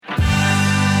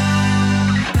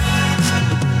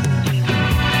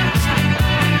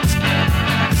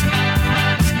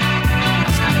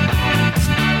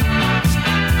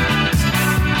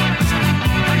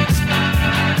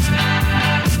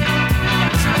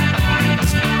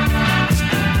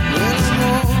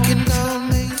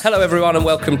Hello everyone and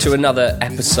welcome to another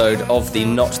episode of the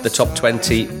Not the Top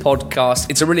 20 podcast.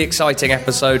 It's a really exciting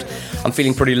episode. I'm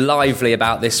feeling pretty lively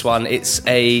about this one. It's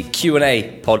a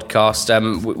Q&A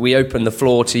podcast. We opened the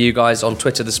floor to you guys on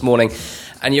Twitter this morning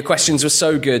and your questions were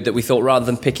so good that we thought rather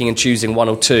than picking and choosing one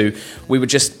or two, we would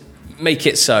just make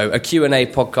it so, a Q&A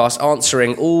podcast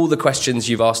answering all the questions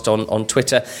you've asked on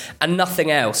Twitter and nothing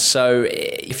else. So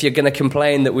if you're going to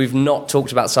complain that we've not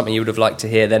talked about something you would have liked to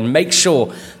hear, then make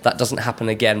sure that doesn't happen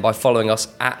again by following us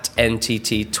at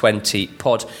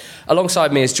NTT20pod.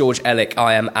 Alongside me is George Ellick,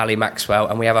 I am Ali Maxwell,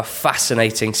 and we have a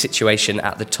fascinating situation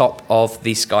at the top of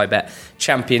the Sky Bet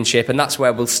Championship, and that's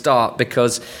where we'll start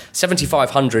because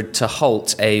 7,500 to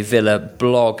Halt, a Villa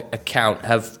blog account,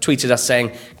 have tweeted us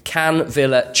saying, can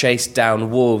Villa chase down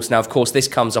Wolves? Now, of course, this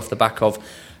comes off the back of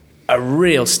a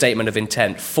real statement of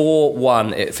intent.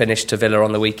 4-1 it finished to Villa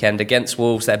on the weekend against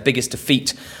Wolves, their biggest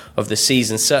defeat of the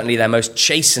season, certainly their most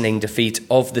chastening defeat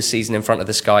of the season in front of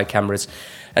the Sky cameras.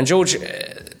 And George,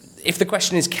 if the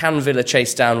question is, can Villa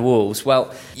chase down Wolves?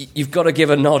 Well, you've got to give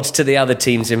a nod to the other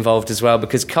teams involved as well,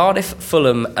 because Cardiff,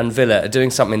 Fulham and Villa are doing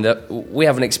something that we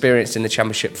haven't experienced in the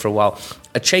Championship for a while.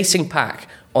 A chasing pack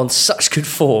on such good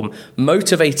form,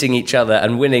 motivating each other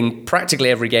and winning practically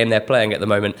every game they're playing at the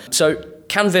moment. So,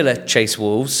 can Villa chase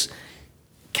Wolves?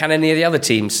 Can any of the other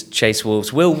teams chase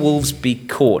Wolves? Will Wolves be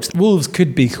caught? Wolves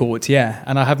could be caught, yeah.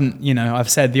 And I've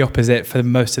said the opposite for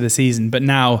most of the season, but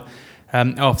now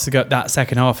after that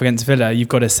second half against Villa, you've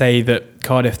got to say that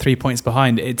Cardiff 3 points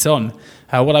behind, it's on.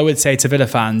 What I would say to Villa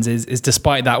fans is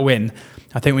despite that win,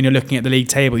 I think when you're looking at the league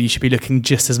table, you should be looking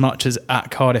just as much as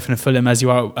at Cardiff and Fulham as you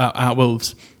are at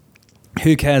Wolves.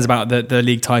 Who cares about the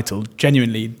league title?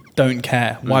 Genuinely, don't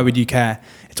care. Why would you care?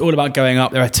 It's all about going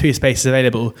up. There are 2 spaces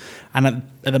available, and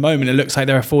at the moment, it looks like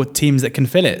there are 4 teams that can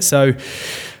fill it. So,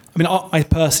 I mean, I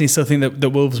personally still think that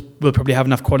Wolves will probably have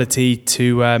enough quality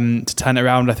to turn it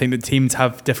around. I think that teams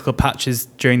have difficult patches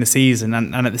during the season,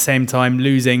 and at the same time,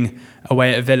 losing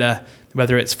away at Villa,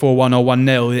 whether it's 4-1 or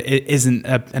 1-0, it isn't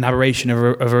an aberration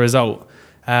of a result.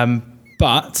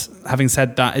 But having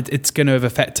said that, it's going to have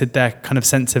affected their kind of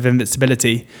sense of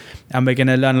invincibility, and we're going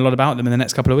to learn a lot about them in the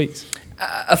next couple of weeks.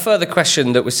 A further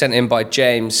question that was sent in by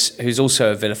James, who's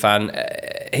also a Villa fan,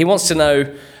 he wants to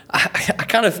know,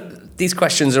 these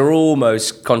questions are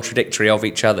almost contradictory of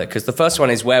each other, because the first one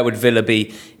is, where would Villa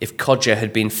be if Kodjia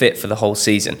had been fit for the whole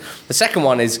season? The second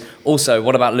one is also,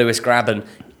 what about Lewis Grabban?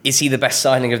 Is he the best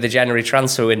signing of the January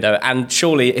transfer window? And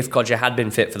surely if Kodjia had been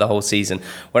fit for the whole season,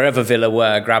 wherever Villa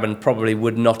were, Grabban probably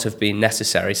would not have been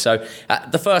necessary. So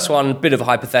the first one, bit of a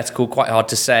hypothetical, quite hard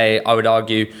to say. I would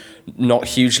argue not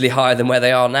hugely higher than where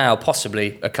they are now,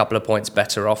 possibly a couple of points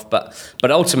better off. But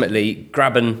ultimately,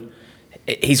 Grabban,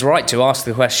 he's right to ask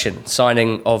the question,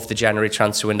 signing of the January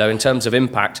transfer window. In terms of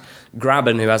impact,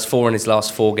 Grabban, who has 4 in his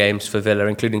last 4 games for Villa,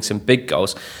 including some big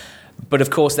goals. But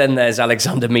of course, then there's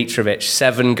Alexander Mitrovic,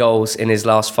 7 goals in his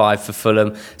last 5 for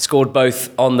Fulham, scored both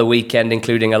on the weekend,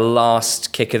 including a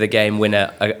last kick of the game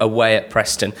winner away at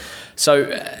Preston.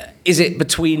 So is it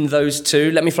between those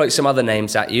two? Let me float some other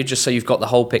names at you, just so you've got the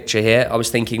whole picture here. I was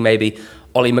thinking maybe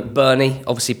Ollie McBurney,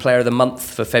 obviously player of the month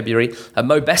for February.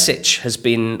 Mo Besic has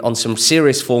been on some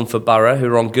serious form for Borough, who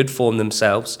are on good form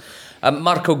themselves.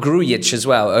 Marko Grujic as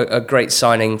well, a great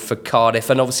signing for Cardiff,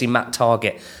 and obviously Matt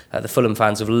Targett. The Fulham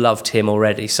fans have loved him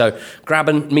already. So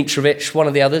Grabban, Mitrovic, one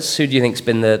of the others. Who do you think's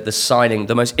been the signing,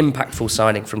 the most impactful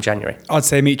signing from January? I'd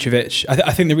say Mitrovic.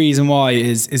 I think the reason why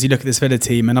is you look at this Villa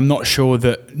team, and I'm not sure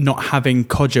that not having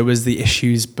Kodjia was the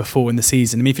issues before in the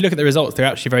season. I mean, if you look at the results, they're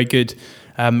actually very good.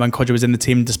 When Kodjia was in the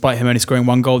team, despite him only scoring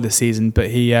 1 goal this season, but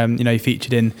he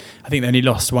featured in, I think they only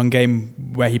lost 1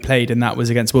 game where he played, and that was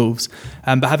against Wolves.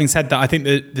 But having said that, I think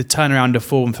the turnaround of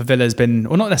form for Villa has been,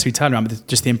 or not necessarily turnaround, but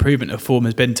just the improvement of form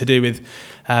has been to do with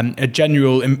a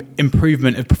general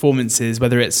improvement of performances,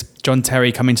 whether it's John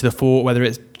Terry coming to the fore, whether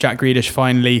it's Jack Grealish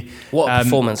finally. What a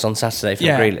performance on Saturday from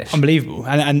Grealish. Unbelievable.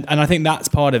 And I think that's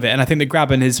part of it. And I think that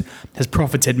Grabban has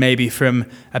profited maybe from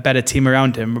a better team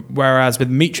around him, whereas with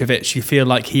Mitrovic, you feel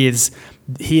like he is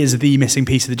the missing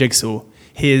piece of the jigsaw.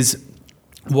 He is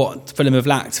what Fulham have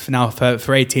lacked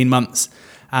for 18 months.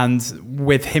 And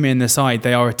with him in the side,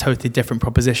 they are a totally different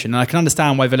proposition. And I can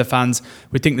understand why Villa fans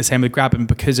would think the same with Grabban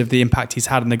because of the impact he's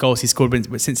had and the goals he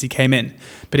scored since he came in.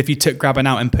 But if you took Grabban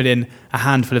out and put in a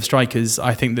handful of strikers,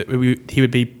 I think that he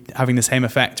would be having the same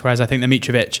effect. Whereas I think that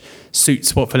Mitrovic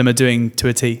suits what Fulham are doing to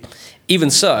a T. Even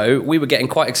so, we were getting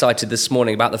quite excited this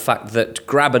morning about the fact that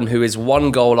Grabban, who is 1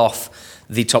 goal off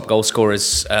the top goal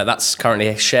scorers, that's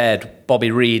currently shared Bobby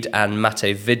Reid and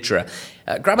Mate Vidra.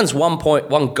 Grabban's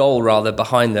 1 goal rather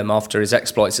behind them after his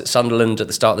exploits at Sunderland at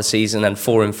the start of the season, and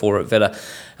 4-4 at Villa.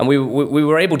 And we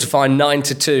were able to find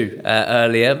 9-2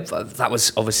 earlier. That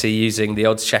was obviously using the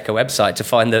Odds Checker website to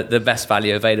find the best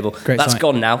value available. That's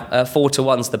gone now.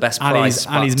 4-1's the best price.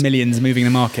 Ali's millions moving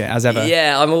the market as ever.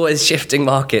 Yeah, I'm always shifting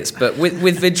markets. But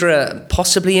with Vydra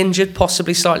possibly injured,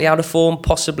 possibly slightly out of form,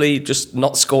 possibly just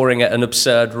not scoring at an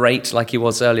absurd rate like he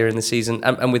was earlier in the season,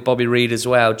 and with Bobby Reid as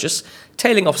well, just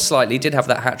tailing off slightly. Did have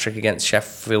that hat-trick against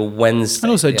Sheffield Wednesday.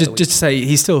 And also, just to say,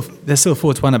 there's still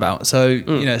 4-1 about. So,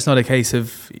 it's not a case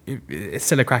of, it's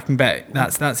still a cracking bet.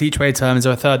 That's each way terms,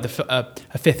 or a third,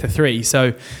 a fifth, a three.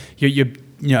 So you're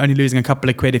only losing a couple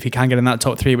of quid if you can get in that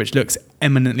top three, which looks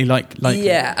eminently likely.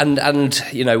 Yeah, and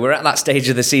we're at that stage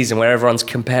of the season where everyone's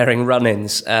comparing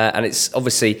run-ins, and it's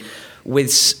obviously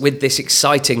with this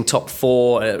exciting top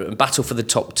four, battle for the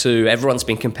top two, everyone's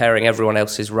been comparing everyone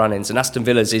else's run-ins, and Aston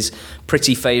Villa's is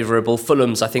pretty favourable.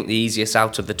 Fulham's, I think, the easiest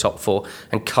out of the top four,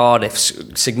 and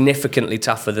Cardiff's significantly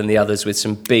tougher than the others, with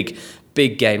some big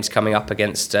games coming up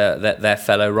against their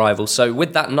fellow rivals. So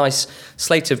with that nice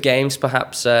slate of games,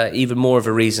 perhaps even more of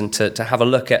a reason to have a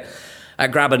look at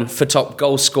Grabban for top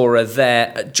goal scorer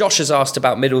there. Josh has asked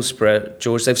about Middlesbrough,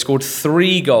 George. They've scored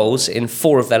 3 goals in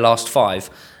 4 of their last 5,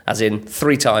 as in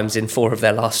 3 times in 4 of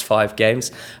their last 5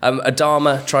 games.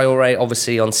 Adama Traore,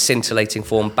 obviously on scintillating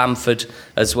form. Bamford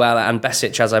as well. And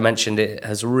Besic, as I mentioned, it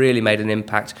has really made an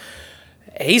impact.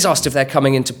 He's asked if they're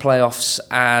coming into playoffs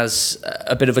as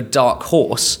a bit of a dark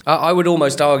horse. I would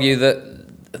almost argue that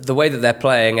the way that they're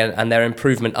playing and their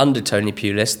improvement under Tony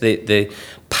Pulis, the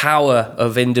power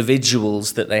of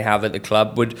individuals that they have at the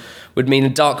club would mean a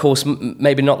dark horse,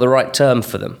 maybe not the right term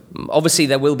for them. Obviously,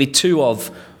 there will be 2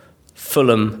 of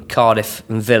Fulham, Cardiff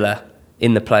and Villa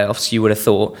in the playoffs, you would have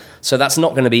thought. So that's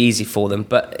not going to be easy for them.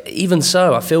 But even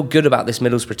so, I feel good about this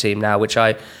Middlesbrough team now, which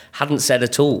I hadn't said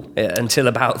at all until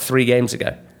about 3 games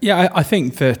ago. Yeah, I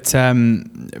think that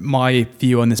my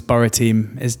view on this Borough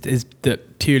team is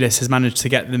that Pulis has managed to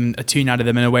get them a tune out of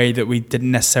them in a way that we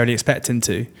didn't necessarily expect him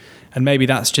to. And maybe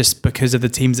that's just because of the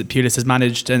teams that Pulis has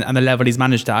managed and the level he's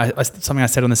managed at. Something I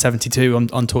said on the 72 on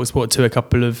TalkSport 2 a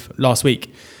couple of last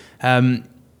week.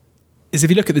 Is if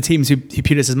you look at the teams who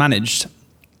Pulis has managed,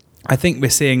 I think we're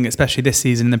seeing, especially this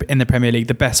season in the Premier League,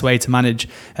 the best way to manage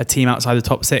a team outside the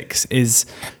top 6 is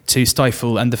to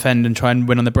stifle and defend and try and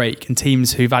win on the break. And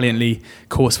teams who valiantly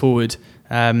course forward,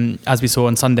 as we saw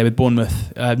on Sunday with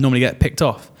Bournemouth, normally get picked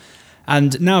off.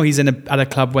 And now he's at a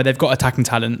club where they've got attacking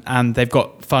talent and they've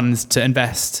got funds to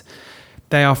invest.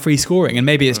 They are free scoring, and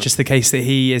maybe it's just the case that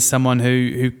he is someone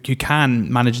who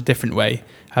can manage a different way.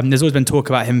 There's always been talk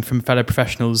about him from fellow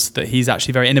professionals that he's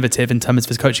actually very innovative in terms of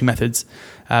his coaching methods,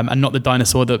 and not the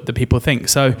dinosaur that people think.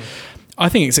 So I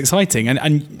think it's exciting,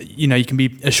 and you can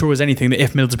be as sure as anything that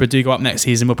if Middlesbrough do go up next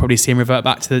season, we'll probably see him revert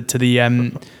back to the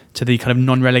kind of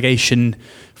non-relegation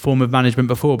form of management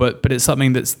before. But it's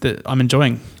something that I'm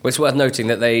enjoying. Well, it's worth noting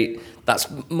that that's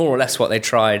more or less what they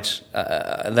tried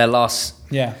their last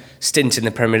stint in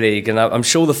the Premier League, and I'm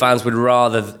sure the fans would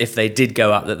rather, if they did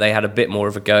go up, that they had a bit more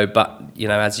of a go. But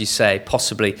as you say,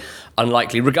 possibly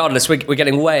unlikely. Regardless, we're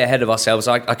getting way ahead of ourselves.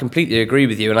 I completely agree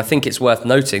with you, and I think it's worth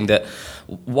noting that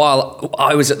while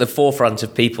I was at the forefront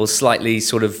of people slightly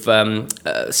sort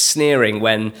of sneering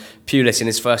when Pulis in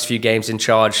his first few games in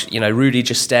charge, Rudy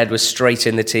Gestede was straight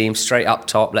in the team, straight up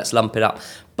top, let's lump it up.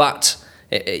 But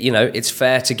it's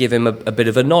fair to give him a bit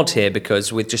of a nod here,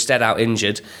 because with Gestede out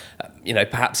injured,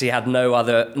 perhaps he had no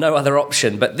other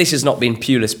option. But this has not been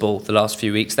Pulis ball the last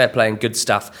few weeks. They're playing good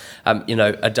stuff.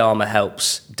 Adama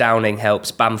helps, Downing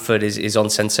helps, Bamford is on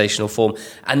sensational form,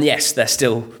 and yes, they're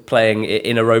still playing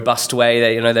in a robust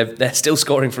way. They're still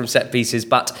scoring from set pieces.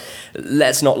 But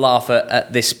let's not laugh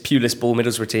at this Pulis ball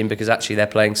Middlesbrough team, because actually they're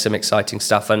playing some exciting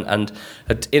stuff. And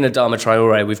in Adama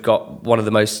Traore, we've got one of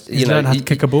the most. He's learned how to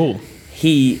kick a ball.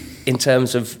 He, in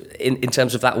terms of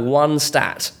that one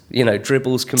stat,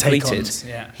 dribbles completed,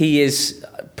 he is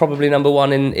probably number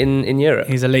 1 in Europe.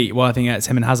 He's elite. Well, I think it's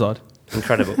him and Hazard.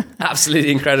 Incredible.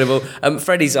 Absolutely incredible.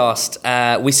 Freddie's asked,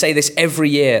 we say this every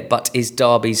year, but is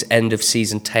Derby's end of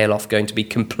season tail off going to be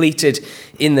completed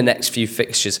in the next few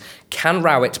fixtures? Can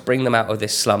Rowett bring them out of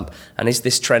this slump? And is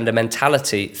this trend a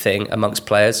mentality thing amongst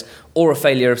players, or a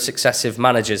failure of successive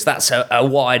managers? That's a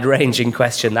wide-ranging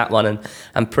question, that one,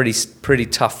 and pretty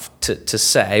tough to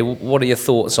say. What are your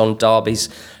thoughts on Derby's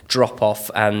drop-off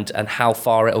and how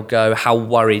far it'll go, how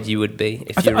worried you would be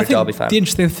if you're a Derby fan? The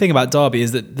interesting thing about Derby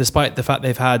is that despite the fact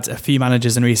they've had a few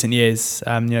managers in recent years,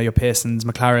 your Pearsons,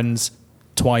 McLarens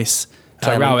twice,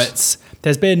 Rowett's,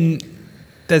 there's been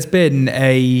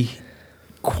a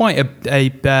quite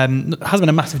hasn't been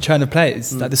a massive churn of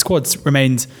players. Like the squad's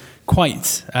remained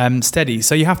quite steady.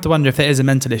 So you have to wonder if there is a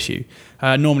mental issue.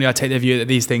 Normally, I take the view that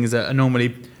these things are normally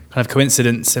kind of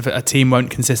coincidence. If a team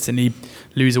won't consistently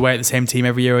lose away at the same team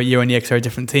every year or year on year because they're a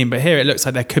different team. But here it looks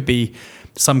like there could be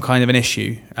some kind of an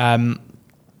issue.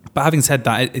 But having said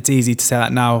that, it's easy to say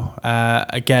that now.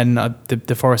 Again,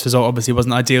 the Forest result obviously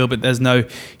wasn't ideal, but there's no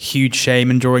huge shame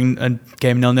in drawing a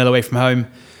game 0-0 away from home.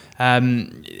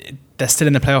 They're still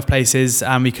in the playoff places,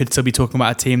 and we could still be talking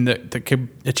about a team that could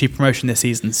achieve promotion this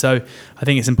season. So I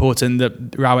think it's important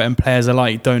that Rowett and players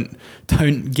alike don't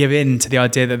give in to the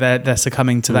idea that they're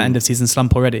succumbing to that end of season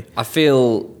slump already. I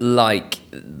feel like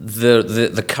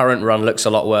the current run looks a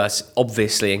lot worse,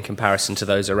 obviously, in comparison to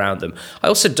those around them. I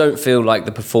also don't feel like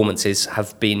the performances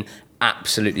have been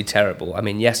absolutely terrible. I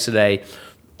mean, yesterday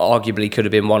arguably could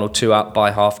have been 1 or 2 up by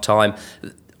half time.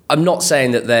 I'm not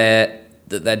saying that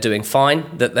they're doing fine,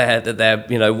 that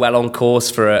they're well on course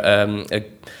for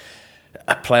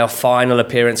a playoff final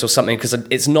appearance or something, because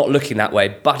it's not looking that way.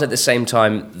 But at the same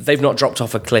time, they've not dropped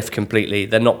off a cliff completely.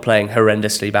 They're not playing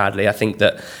horrendously badly. I think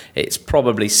that it's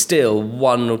probably still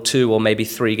 1 or 2 or maybe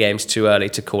 3 games too early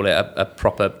to call it a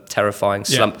proper terrifying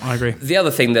slump. Yeah, I agree. The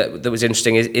other thing that was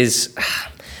interesting is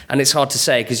and it's hard to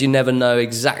say because you never know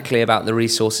exactly about the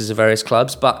resources of various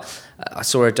clubs, but I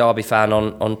saw a Derby fan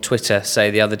on Twitter say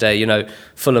the other day,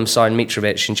 Fulham signed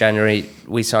Mitrovic in January,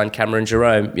 we signed Cameron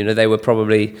Jerome. They were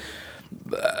probably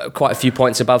quite a few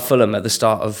points above Fulham at the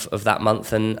start of that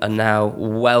month, and now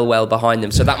well behind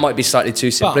them. So that might be slightly too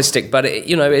simplistic, but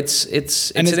it's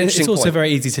an interesting It's also point. very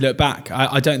easy to look back.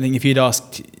 I don't think if you'd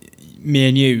asked me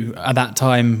and you at that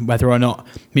time whether or not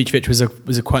Mitrovic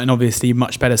was a quite an obviously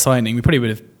much better signing, we probably would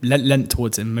have lent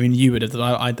towards him. I mean, you would have.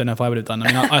 I don't know if I would have done. I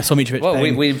mean, I saw Mitrovic. Well,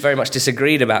 playing, we very much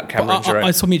disagreed about Cameron Jerome. I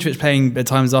saw Mitrovic playing at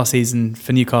times last season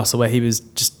for Newcastle where he was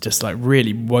just like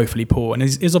really woefully poor, and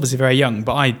he's obviously very young.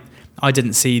 But I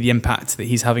didn't see the impact that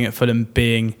he's having at Fulham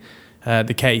being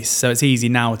the case. So it's easy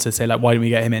now to say like, why didn't we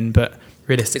get him in? But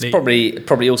realistically, it's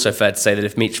probably also fair to say that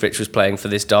if Mitrovic was playing for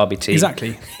this Derby team,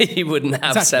 exactly, he wouldn't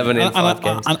have 7 in 5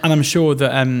 games. And I'm sure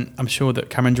that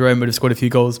Cameron Jerome would have scored a few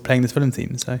goals playing this Fulham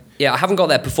team. So yeah, I haven't got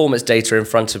their performance data in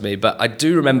front of me, but I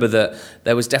do remember that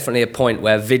there was definitely a point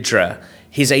where Vydra,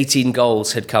 his 18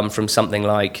 goals had come from something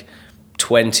like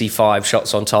 25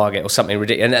 shots on target or something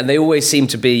ridiculous, and they always seem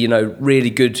to be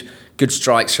really good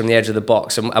strikes from the edge of the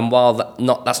box. And while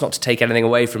that's not to take anything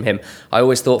away from him, I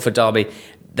always thought for Derby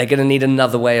they're going to need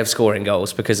another way of scoring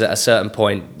goals, because at a certain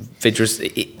point Vidra's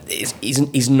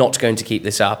he's not going to keep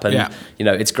this up, and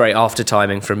it's great after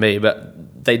timing from me,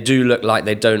 but they do look like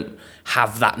they don't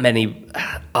have that many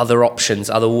other options,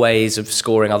 other ways of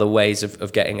scoring, other ways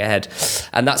of getting ahead,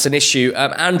 and that's an issue.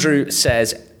 Andrew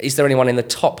says, is there anyone in the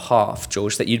top half,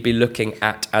 George, that you'd be looking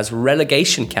at as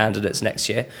relegation candidates next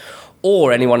year,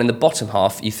 or anyone in the bottom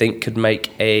half you think could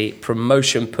make a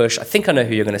promotion push? I think I know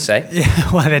who you're going to say.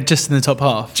 Yeah, well, they're just in the top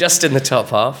half. Just in the top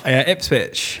half.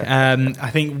 Ipswich. I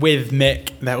think with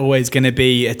Mick, they're always going to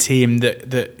be a team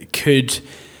that could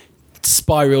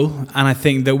spiral, and I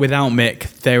think that without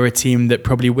Mick, they're a team that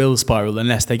probably will spiral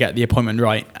unless they get the appointment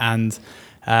right. And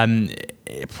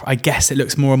I guess it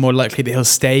looks more and more likely that he'll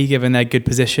stay given their good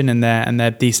position and their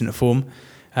decent form.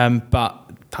 But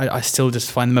I still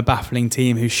just find them a baffling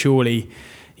team who surely,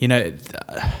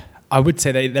 I would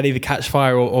say they'll either catch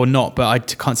fire or not, but I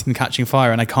can't see them catching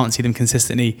fire, and I can't see them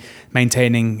consistently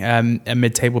maintaining a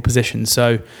mid-table position.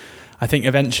 So I think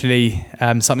eventually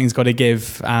something's got to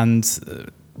give, and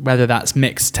whether that's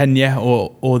Mick's tenure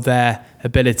or their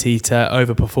ability to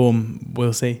overperform,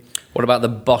 we'll see. What about the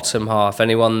bottom half?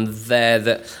 Anyone there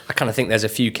that... I kind of think there's a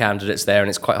few candidates there, and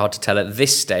it's quite hard to tell at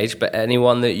this stage, but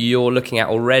anyone that you're looking at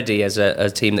already as a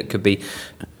team that could be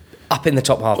up in the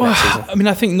top half next season? I mean,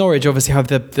 I think Norwich obviously have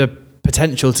the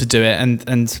potential to do it,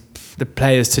 and the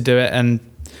players to do it, and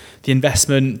the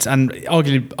investment, and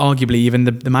arguably even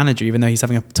the manager, even though he's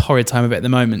having a torrid time of it at the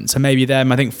moment. So maybe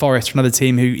them. I think Forest, another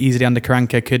team who easily under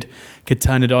Karanka could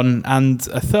turn it on. And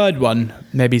a third one,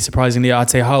 maybe surprisingly,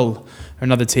 I'd say Hull,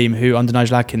 another team who under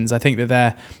Nigel Adkins, I think that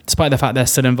they're, despite the fact they're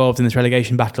still involved in this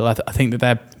relegation battle, I think that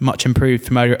they're much improved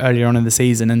from earlier on in the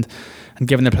season, and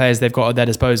given the players they've got at their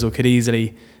disposal, could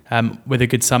easily, with a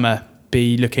good summer,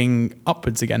 be looking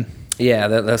upwards again. Yeah,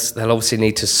 they'll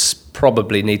obviously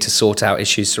probably need to sort out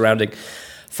issues surrounding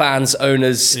fans,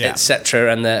 owners,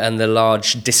 etc., and the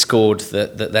large discord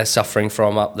that they're suffering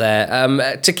from up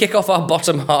there. To kick off our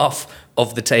bottom half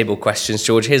of the table questions,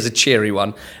 George, here's a cheery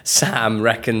one. Sam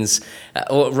reckons,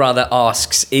 or rather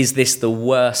asks, is this the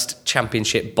worst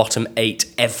Championship bottom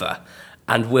 8 ever?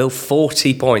 And will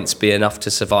 40 points be enough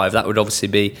to survive? That would obviously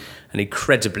be an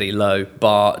incredibly low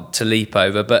bar to leap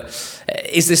over. But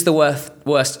is this the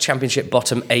worst Championship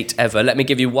bottom 8 ever? Let me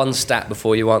give you one stat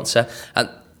before you answer.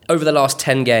 Over the last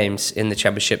 10 games in the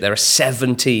Championship, there are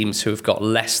 7 teams who have got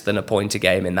less than a point a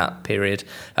game in that period.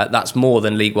 That's more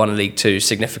than League One and League Two,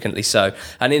 significantly so.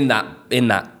 And in that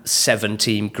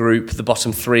 7-team group, the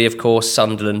bottom 3, of course,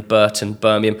 Sunderland, Burton,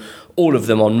 Birmingham, all of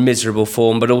them on miserable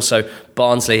form, but also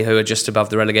Barnsley, who are just above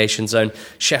the relegation zone,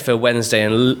 Sheffield Wednesday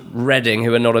and Reading,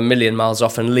 who are not a million miles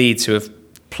off, and Leeds, who have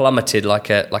plummeted like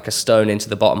a stone into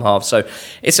the bottom half. So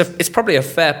it's probably a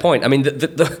fair point. I mean,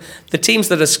 the teams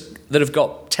that have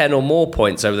got 10 or more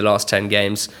points over the last 10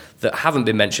 games that haven't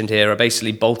been mentioned here are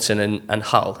basically Bolton and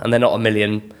Hull, and they're not a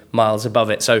million miles above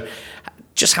it. So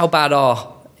just how bad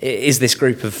is this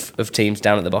group of teams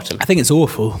down at the bottom? I think it's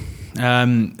awful.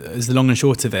 Is the long and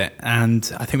short of it, and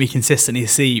I think we consistently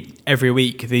see every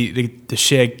week the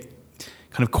sheer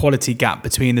kind of quality gap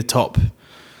between the top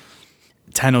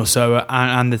 10 or so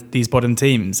and these bottom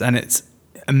teams, and it's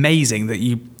amazing that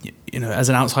you know as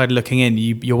an outsider looking in,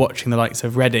 you're watching the likes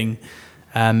of Reading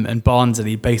and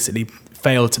Barnsley basically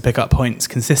fail to pick up points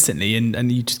consistently,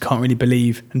 and you just can't really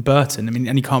believe. And Burton, I mean,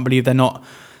 and you can't believe they're not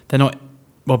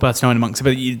well, Burton are in amongst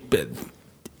it, but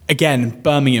again,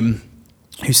 Birmingham,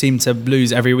 who seem to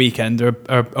lose every weekend,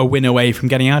 are a win away from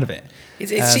getting out of it.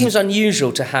 It seems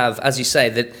unusual to have, as you say,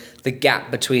 that the gap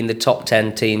between the top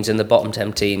 10 teams and the bottom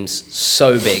 10 teams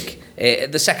so big.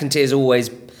 The second tier has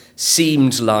always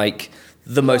seemed like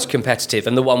the most competitive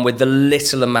and the one with the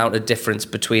little amount of difference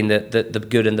between the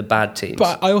good and the bad teams.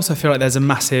 But I also feel like there's a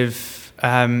massive...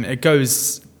 it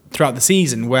goes throughout the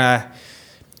season where...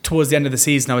 Towards the end of the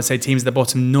season, I would say teams at the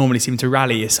bottom normally seem to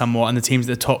rally somewhat, and the teams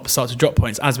at the top start to drop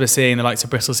points, as we're seeing the likes of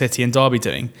Bristol City and Derby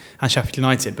doing, and Sheffield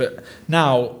United. But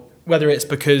now, whether it's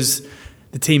because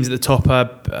the teams at the top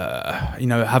are,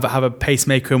 have a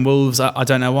pacemaker in Wolves, I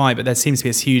don't know why, but there seems to be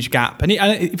this huge gap. And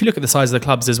if you look at the size of the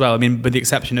clubs as well, I mean, with the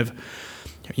exception of,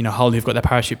 Hull, who've got their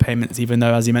parachute payments, even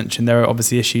though, as you mentioned, there are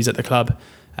obviously issues at the club.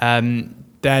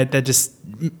 They're just...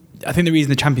 I think the reason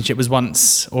the Championship was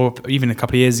once, or even a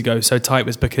couple of years ago, so tight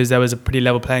was because there was a pretty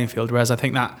level playing field, whereas I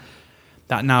think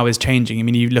that now is changing. I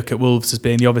mean, you look at Wolves as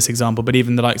being the obvious example, but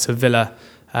even the likes of Villa,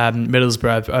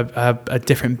 Middlesbrough are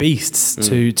different beasts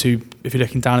to if you're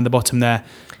looking down at the bottom there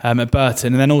at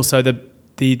Burton. And then also the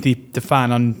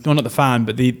fan, not the fan,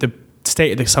 but the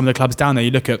state of some of the clubs down there.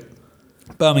 You look at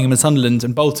Birmingham and Sunderland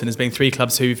and Bolton as being 3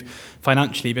 clubs who've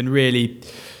financially been really...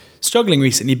 struggling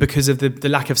recently because of the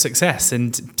lack of success.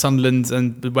 And Sunderland,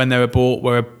 and when they were bought,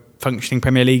 were a functioning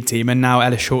Premier League team, and now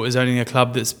Ellis Short is owning a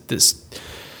club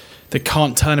that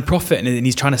can't turn a profit, and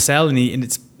he's trying to sell, and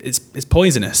it's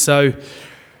poisonous. So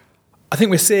I think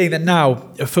we're seeing that now.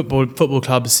 Football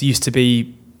clubs used to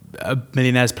be a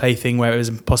millionaire's plaything where it was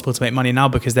impossible to make money. Now,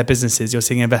 because they're businesses, you're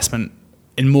seeing investment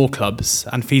in more clubs,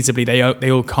 and feasibly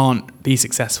they all can't be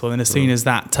successful, and as soon as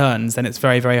that turns, then it's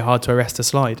very, very hard to arrest a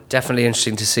slide. Definitely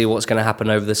interesting to see what's going to happen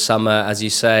over the summer, as you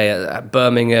say, at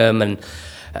Birmingham, and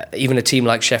even a team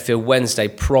like Sheffield Wednesday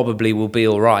probably will be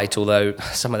all right, although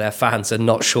some of their fans are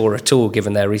not sure at all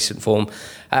given their recent form.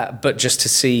 But just to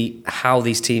see how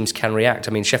these teams can react.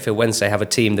 I mean, Sheffield Wednesday have a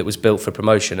team that was built for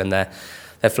promotion, and they're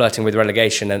flirting with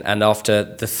relegation, and after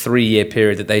the 3-year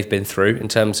period that they've been through in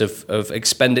terms of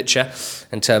expenditure,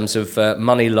 in terms of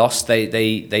money lost,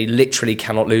 they literally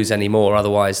cannot lose anymore.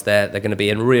 Otherwise, they're going to be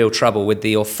in real trouble with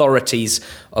the authorities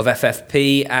of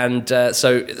FFP. And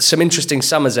so some interesting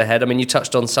summers ahead. I mean, you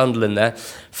touched on Sunderland there.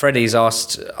 Freddie's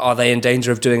asked, are they in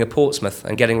danger of doing a Portsmouth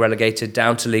and getting relegated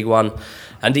down to League One,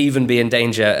 and even be in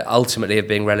danger ultimately of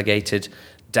being relegated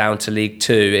down to League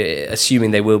Two,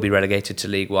 assuming they will be relegated to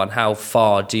League One? How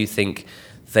far do you think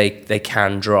they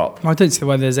can drop? I don't see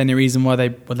why there's any reason why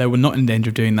they were not in danger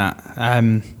of doing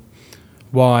that.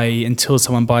 Why, until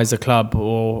someone buys a club,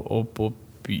 or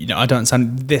I don't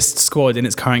understand. This squad in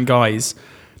its current guise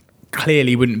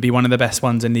clearly wouldn't be one of the best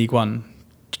ones in League One,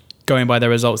 going by their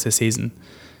results this season.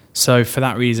 So for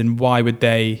that reason, why would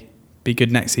they be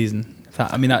good next season?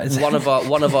 That is one of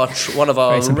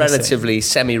our relatively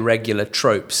semi-regular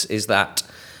tropes is that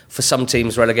for some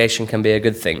teams relegation can be a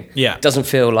good thing. Yeah, it doesn't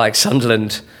feel like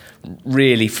Sunderland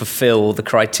really fulfil the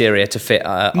criteria to fit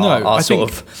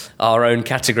our own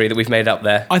category that we've made up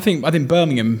there. I think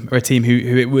Birmingham are a team who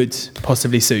it would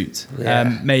possibly suit.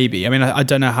 Yeah. Maybe. I mean, I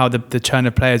don't know how the churn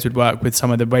of players would work with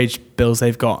some of the wage bills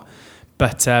they've got.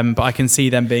 But I can see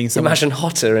them being... Imagine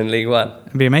Hotter in League One.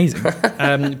 It'd be amazing.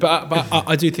 But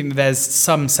I do think that there's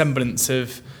some semblance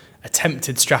of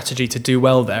attempted strategy to do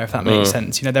well there, if that makes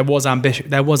sense. There was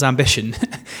ambition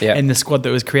in the squad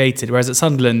that was created, whereas at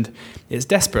Sunderland, it's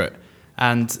desperate.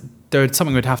 and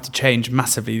something would have to change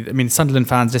massively. I mean, Sunderland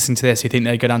fans listening to this who think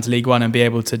they'd go down to League One and be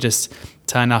able to just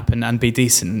turn up and be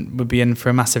decent would be in for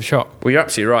a massive shock. Well, you're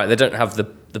absolutely right. They don't have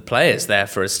the players there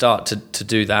for a start to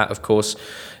do that. Of course,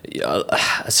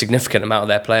 a significant amount of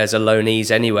their players are loanees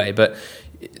anyway, but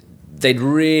they'd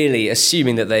really,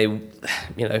 assuming that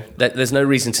there's no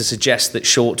reason to suggest that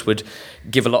Short would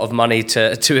give a lot of money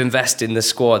to invest in the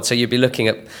squad. So you'd be looking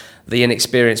at the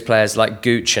inexperienced players like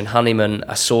Gooch and Honeyman,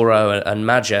 Asoro and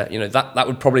Maja. That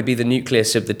would probably be the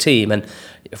nucleus of the team. And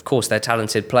of course, they're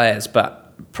talented players,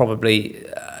 but probably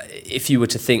if you were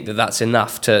to think that that's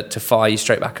enough to fire you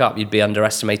straight back up, you'd be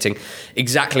underestimating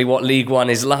exactly what League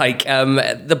One is like.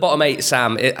 The bottom 8,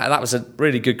 Sam, that was a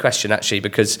really good question, actually,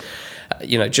 because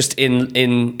just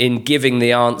in giving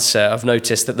the answer, I've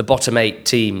noticed that the bottom 8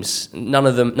 teams, no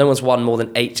one's won more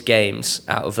than 8 games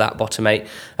out of that bottom 8.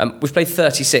 We've played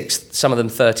 36, some of them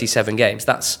 37 games.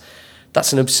 That's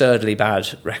an absurdly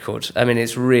bad record. I mean,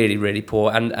 it's really, really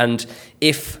poor. And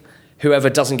if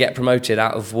whoever doesn't get promoted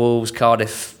out of Wolves,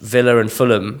 Cardiff, Villa and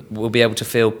Fulham will be able to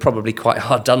feel probably quite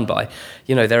hard done by.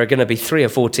 There are going to be 3 or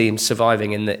 4 teams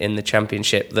surviving in the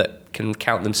Championship that can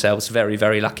count themselves very,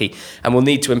 very lucky and will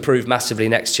need to improve massively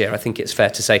next year, I think it's fair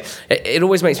to say. It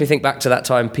always makes me think back to that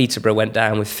time Peterborough went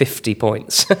down with 50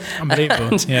 points.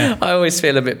 Unbelievable, yeah. I always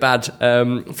feel a bit bad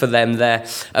for them there.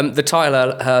 The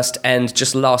Tilehurst end,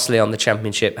 just lastly on the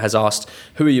Championship, has asked,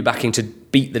 who are you backing to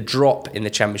beat the drop in the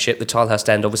Championship? The Tilehurst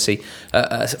end, obviously,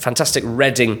 a fantastic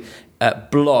Reading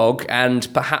blog, and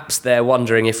perhaps they're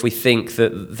wondering if we think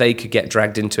that they could get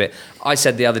dragged into it. I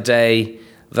said the other day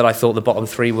that I thought the bottom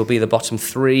 3 will be the bottom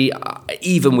 3,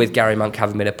 even with Gary Monk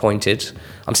having been appointed.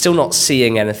 I'm still not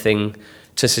seeing anything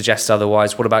to suggest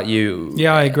otherwise. What about you?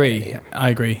 Yeah, I agree.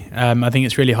 I think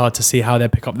it's really hard to see how they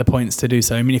pick up the points to do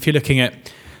so. I mean, if you're looking at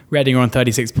Reading are on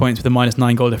 36 points with a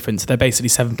 -9 goal difference. They're basically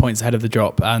 7 points ahead of the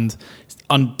drop, and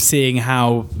I'm seeing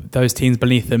how those teams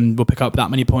beneath them will pick up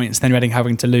that many points, then Reading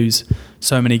having to lose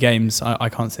so many games. I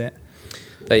can't see it.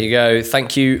 There you go.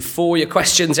 Thank you for your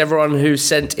questions, everyone who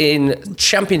sent in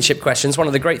Championship questions. One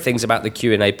of the great things about the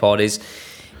Q&A pod is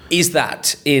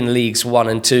that in Leagues 1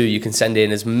 and 2 you can send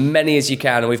in as many as you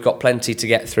can, and we've got plenty to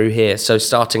get through here. So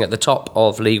starting at the top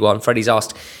of League 1, Freddie's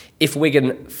asked, if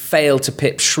Wigan fail to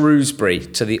pip Shrewsbury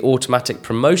to the automatic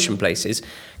promotion places,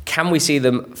 can we see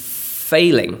them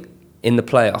failing in the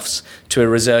playoffs to a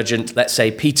resurgent, let's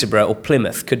say, Peterborough or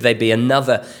Plymouth? Could they be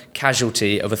another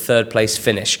casualty of a third-place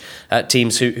finish?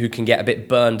 Teams who can get a bit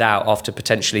burned out after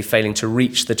potentially failing to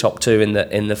reach the top 2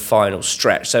 in the final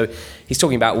stretch. So he's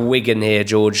talking about Wigan here,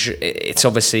 George. It's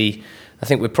obviously, I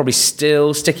think we're probably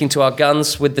still sticking to our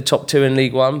guns with the top 2 in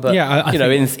League One, but yeah, I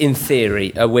think in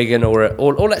theory, a Wigan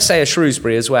or let's say a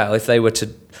Shrewsbury as well, if they were to,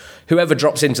 whoever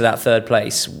drops into that third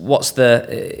place, does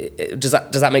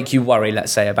that make you worry?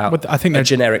 Let's say about a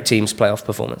generic team's playoff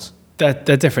performance. They're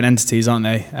different entities, aren't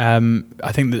they?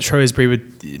 I think that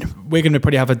Wigan would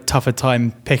probably have a tougher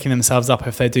time picking themselves up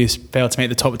if they do fail to make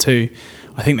the top 2.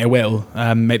 I think they will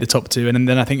make the top 2, and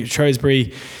then I think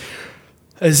Shrewsbury,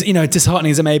 as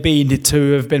disheartening as it may be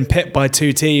to have been pipped by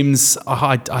 2 teams,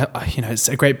 it's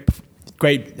a great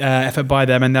effort by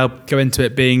them, and they'll go into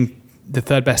it being the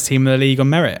third best team in the league on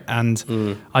merit.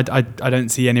 And I don't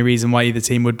see any reason why either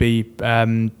team would be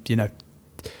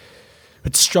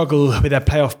would struggle with their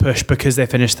playoff push because they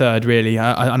finished third, really.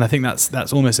 And I think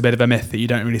that's almost a bit of a myth that you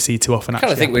don't really see too often. I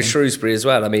kind of think with Shrewsbury as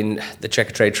well. I mean, the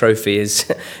Checkatrade Trophy is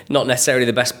not necessarily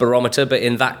the best barometer, but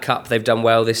in that cup they've done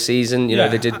well this season.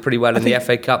 They did pretty well in the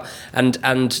FA Cup,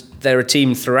 and they're a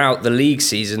team throughout the league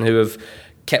season who have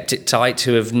kept it tight,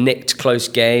 who have nicked close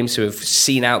games, who have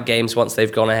seen out games once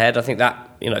they've gone ahead. I think that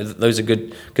those are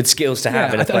good skills to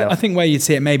have in a playoff. I think where you'd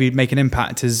see it maybe make an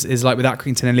impact is like with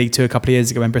Accrington in League 2 a couple of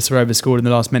years ago when Bristol Rovers scored in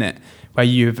the last minute, where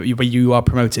you are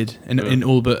promoted in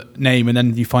all but name, and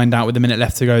then you find out with a minute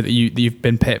left to go that you've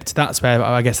been pipped. That's where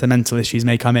I guess the mental issues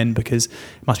may come in, because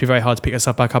it must be very hard to pick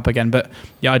yourself back up again. But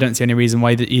yeah, I don't see any reason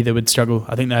why either would struggle.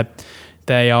 I think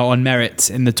they are on merit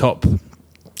in the top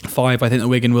 5. I think that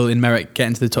Wigan will in merit get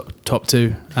into the top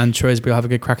 2, and Shrewsbury will have a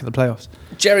good crack at the playoffs.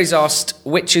 Jerry's asked,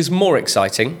 which is more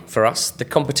exciting for us, the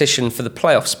competition for the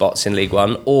playoff spots in League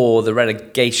One or the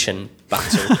relegation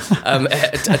battle?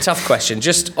 A tough question.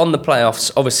 Just on the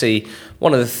playoffs, obviously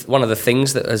one of the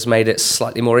things that has made it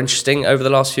slightly more interesting over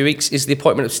the last few weeks is the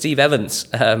appointment of Steve Evans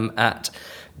at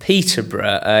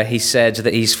Peterborough. He said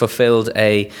that he's fulfilled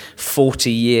a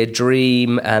 40-year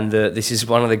dream, and this is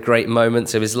one of the great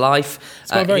moments of his life. He's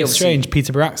got a very strange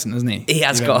Peterborough accent, hasn't he? He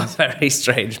has got a very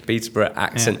strange Peterborough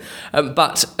accent. Yeah.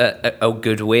 But a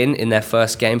good win in their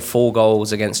first game, 4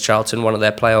 goals against Charlton, one of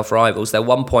their playoff rivals. They're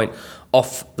 1 point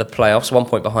off the playoffs, 1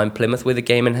 point behind Plymouth with a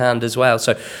game in hand as well.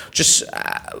 So just,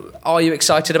 are you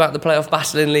excited about the playoff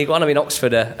battle in League One? I mean,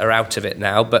 Oxford are out of it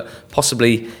now, but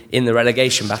possibly in the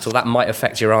relegation battle, that might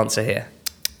affect your answer here.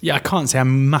 Yeah, I can't say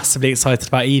I'm massively excited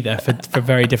about either for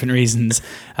very different reasons.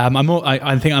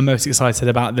 I think I'm most excited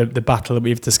about the battle that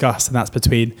we've discussed, and that's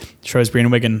between Shrewsbury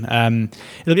and Wigan.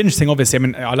 It'll be interesting, obviously. I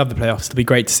mean, I love the playoffs. It'll be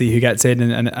great to see who gets in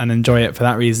and enjoy it for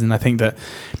that reason. I think that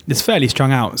it's fairly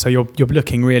strung out. So you're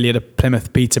looking really at a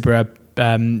Plymouth, Peterborough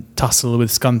tussle with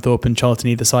Scunthorpe and Charlton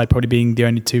either side probably being the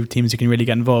only two teams who can really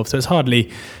get involved. So it's hardly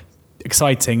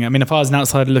exciting. I mean, if I was an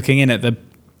outsider looking in at the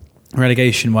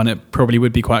relegation one, it probably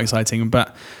would be quite exciting,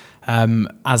 but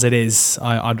as it is,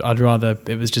 I'd rather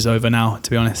it was just over now, to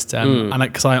be honest. And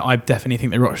because I definitely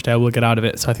think that Rochdale will get out of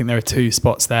it, so I think there are 2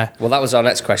 spots there. Well, that was our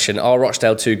next question. Are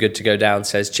Rochdale too good to go down,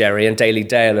 says Jerry? And Daily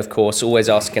Dale, of course, always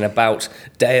asking about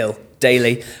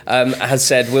Daily, has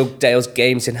said, will Dale's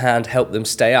games in hand help them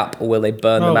stay up, or will they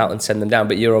burn them out and send them down?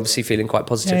 But you're obviously feeling quite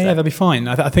positive there. Yeah, they'll be fine.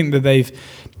 I think that they've,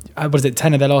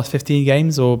 10 of their last 15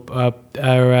 games or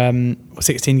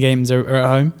 16 games are at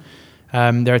home.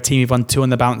 They're a team who've won 2 on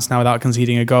the bounce now without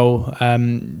conceding a goal.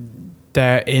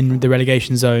 They're in the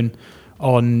relegation zone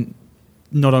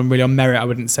not on merit, I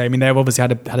wouldn't say. I mean, they've obviously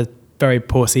had a very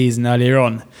poor season earlier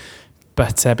on,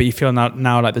 but you feel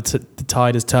now like the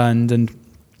tide has turned, and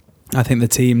I think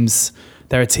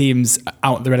there are teams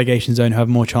out the relegation zone who have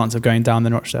more chance of going down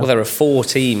than Rochdale. Well, there are 4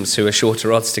 teams who are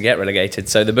shorter odds to get relegated,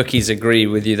 so the bookies agree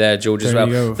with you there, George, as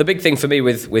well. The big thing for me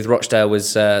with Rochdale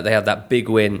was they had that big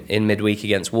win in midweek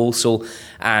against Walsall,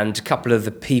 and a couple of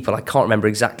the people, I can't remember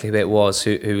exactly who it was,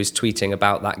 who was tweeting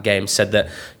about that game, said that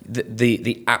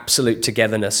the absolute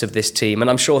togetherness of this team, and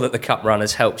I'm sure that the cup run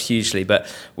has helped hugely, but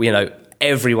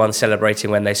everyone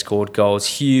celebrating when they scored goals,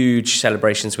 huge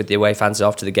celebrations with the away fans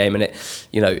after the game. And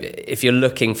if you're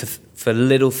looking for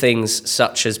little things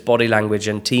such as body language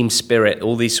and team spirit,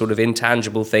 all these sort of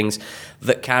intangible things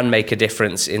that can make a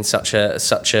difference in such a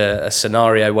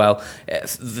scenario, well,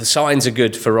 the signs are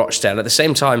good for Rochdale. At the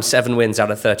same time, 7 wins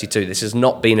out of 32. This has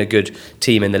not been a good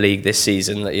team in the league this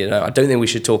season. I don't think we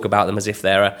should talk about them as if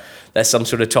they're some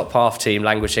sort of top half team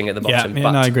languishing at the bottom.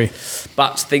 Yeah, I agree.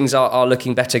 But things are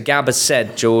looking better. Gab has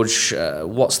said, George,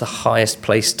 what's the highest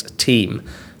placed team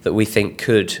that we think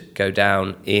could go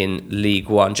down in League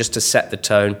One? Just to set the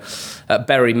tone,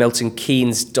 Bury, Milton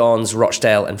Keynes, Dons,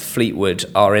 Rochdale and Fleetwood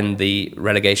are in the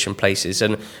relegation places.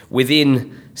 And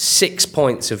within 6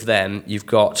 points of them, you've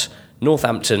got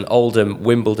Northampton, Oldham,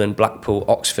 Wimbledon, Blackpool,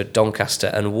 Oxford, Doncaster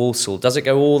and Walsall. Does it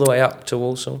go all the way up to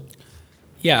Walsall?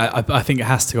 Yeah, I think it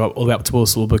has to go all the way up to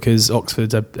Walsall because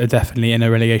Oxford are definitely in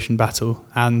a relegation battle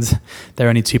and they're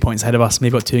only 2 points ahead of us and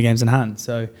we've got 2 games in hand.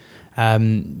 So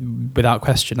without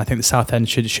question, I think the Southend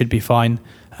should be fine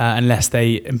unless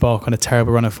they embark on a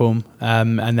terrible run of form,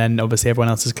 and then obviously everyone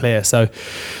else is clear. So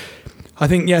I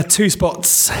think 2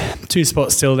 spots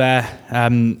still there,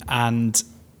 and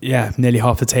nearly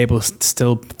half the table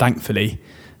still, thankfully,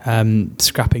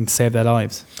 scrapping to save their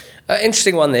lives.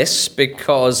 Interesting one this,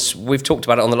 because we've talked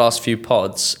about it on the last few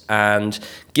pods, and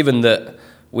given that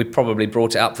we probably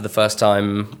brought it up for the first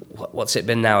time, what's it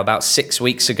been now, about 6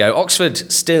 weeks ago,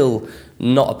 Oxford still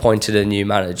not appointed a new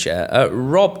manager.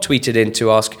 Rob tweeted in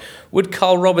to ask, would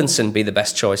Carl Robinson be the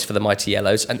best choice for the Mighty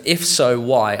Yellows, and if so,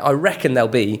 why? I reckon there'll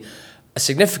be a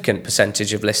significant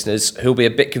percentage of listeners who'll be a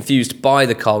bit confused by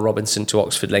the Carl Robinson to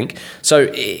Oxford link.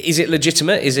 So is it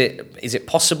legitimate? Is it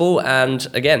possible? And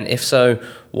again, if so,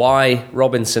 why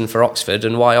Robinson for Oxford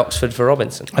and why Oxford for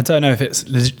Robinson? I don't know if it's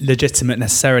legitimate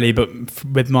necessarily, but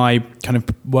with my kind of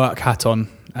work hat on,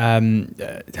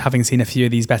 having seen a few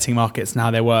of these betting markets and how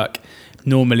they work,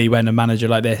 normally when a manager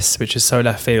like this, which is so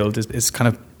left field, is kind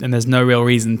of, and there's no real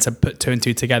reason to put 2 and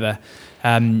 2 together,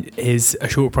 is a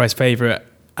short price favourite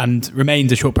and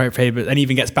remains a short price favourite and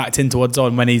even gets backed into odds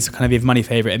on when he's kind of even money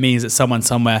favourite. It means that someone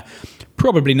somewhere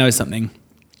probably knows something.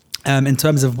 In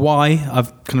terms of why,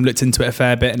 I've kind of looked into it a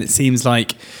fair bit, and it seems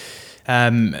like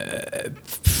the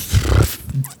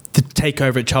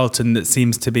takeover at Charlton that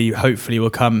seems to be, hopefully will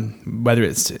come, whether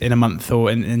it's in a month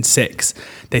or in 6,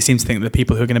 they seem to think that the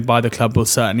people who are going to buy the club will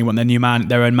certainly want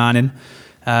their own man in.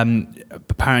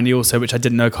 Apparently also, which I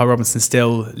didn't know, Carl Robinson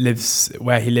still lives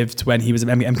where he lived when he was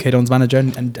MK Dons manager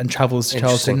and travels to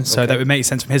Charlton. So that would make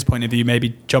sense from his point of view,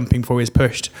 maybe jumping before he's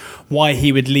pushed. Why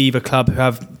he would leave a club who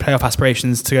have playoff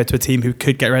aspirations to go to a team who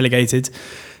could get relegated,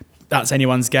 that's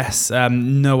anyone's guess.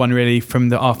 No one really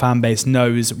from our fan base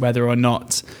knows whether or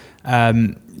not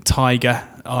Tiger,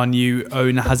 our new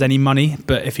owner, has any money.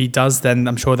 But if he does, then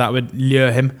I'm sure that would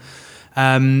lure him.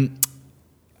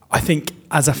 I think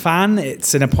as a fan,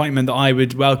 it's an appointment that I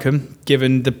would welcome,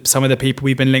 given some of the people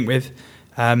we've been linked with.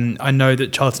 I know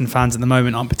that Charlton fans at the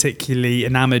moment aren't particularly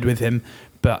enamoured with him,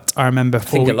 but I remember I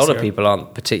think a lot of people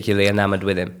aren't particularly enamoured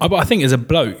with him. But I think as a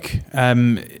bloke,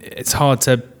 it's hard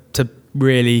to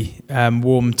really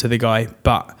warm to the guy.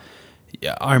 But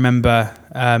yeah, I remember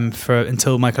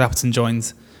until Michael Appleton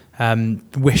joins,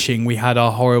 wishing we had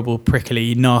our horrible,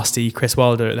 prickly, nasty Chris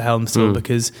Wilder at the helm still,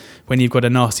 because when you've got a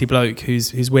nasty bloke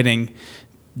who's winning,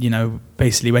 you know,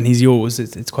 basically when he's yours,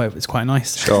 it's quite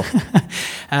nice. Sure.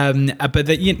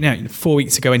 But 4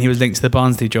 weeks ago when he was linked to the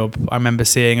Barnsley job, I remember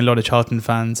seeing a lot of Charlton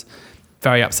fans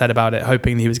very upset about it,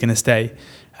 hoping that he was going to stay.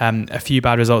 A few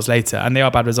bad results later, and they are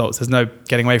bad results. There's no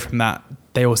getting away from that.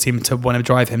 They all seem to want to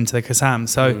drive him to the Kassam.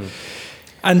 So,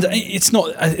 and it's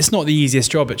not the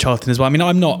easiest job at Charlton as well. I mean,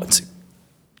 I'm not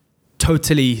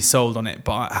totally sold on it,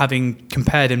 but having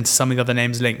compared him to some of the other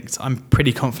names linked, I'm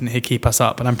pretty confident he'd keep us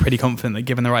up, and I'm pretty confident that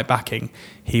given the right backing,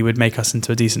 he would make us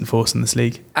into a decent force in this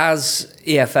league. As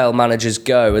EFL managers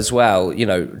go as well, you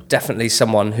know, definitely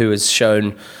someone who has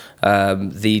shown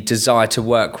the desire to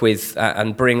work with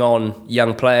and bring on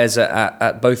young players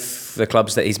at both the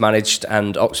clubs that he's managed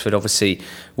and Oxford, obviously,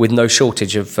 with no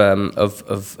shortage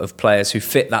of players who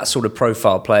fit that sort of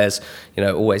profile. Players, you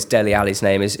know, always Dele Alli's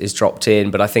name is dropped in,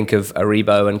 but I think of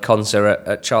Aribo and Konsa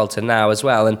at Charlton now as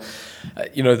well. And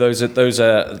you know, those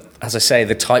are, as I say,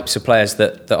 the types of players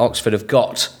that Oxford have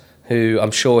got, who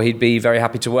I'm sure he'd be very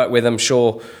happy to work with. I'm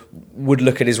sure would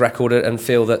look at his record and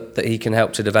feel that he can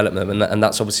help to develop them. And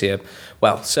that's obviously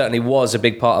certainly was a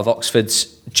big part of Oxford's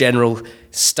general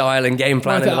style and game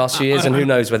plan in the last few years. And who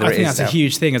knows whether it is now. I think that's a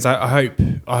huge thing. As I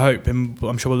hope, and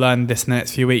I'm sure we'll learn this in the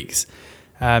next few weeks,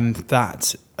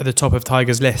 that at the top of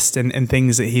Tiger's list and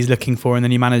things that he's looking for in the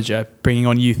new manager, bringing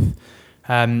on youth,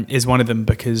 is one of them,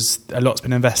 because a lot's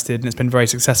been invested and it's been very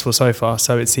successful so far.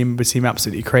 So it would seem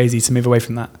absolutely crazy to move away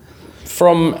from that.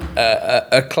 From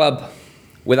a club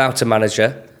without a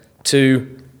manager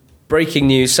to breaking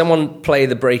news. Someone play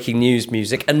the breaking news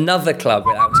music. Another club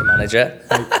without a manager.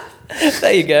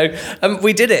 There you go.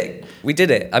 We did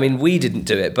it. I mean, we didn't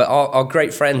do it, but our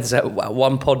great friends at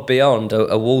One Pod Beyond,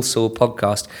 a Walsall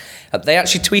podcast, they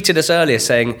actually tweeted us earlier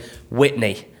saying,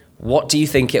 Whitney, what do you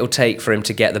think it'll take for him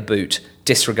to get the boot,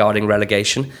 disregarding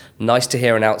relegation? Nice to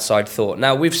hear an outside thought.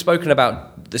 Now, we've spoken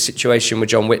about the situation with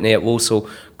John Whitney at Walsall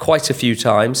quite a few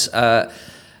times.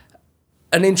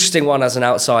 An interesting one as an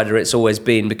outsider it's always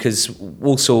been, because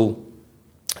Walsall,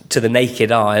 to the naked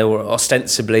eye, or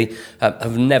ostensibly,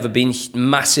 have never been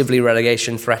massively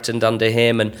relegation threatened under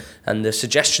him, and the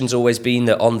suggestion's always been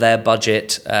that on their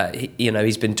budget,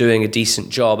 he's been doing a decent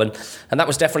job, and that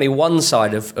was definitely one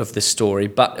side of the story.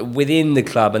 But within the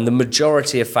club, and the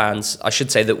majority of fans, I should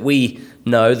say, that we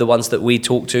know, the ones that we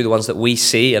talk to, the ones that we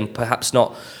see, and perhaps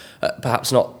not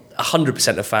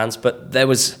 100% of fans, but there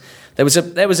was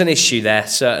an issue there,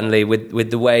 certainly,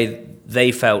 with the way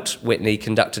they felt Whitney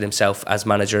conducted himself as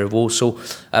manager of Walsall,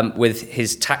 with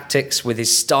his tactics, with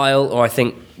his style, or I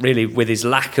think really with his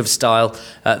lack of style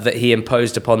that he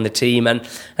imposed upon the team, and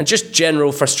just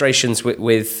general frustrations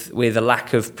with a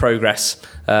lack of progress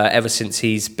ever since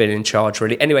he's been in charge,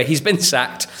 really. Anyway, he's been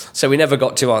sacked, so we never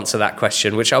got to answer that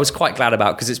question, which I was quite glad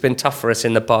about, because it's been tough for us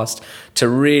in the past to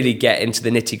really get into the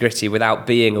nitty-gritty without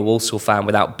being a Walsall fan,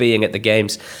 without being at the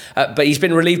games. But he's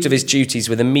been relieved of his duties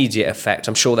with immediate effect.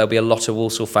 I'm sure there'll be a lot of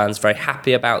Walsall fans very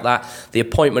happy about that. The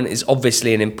appointment is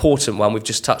obviously an important one. We've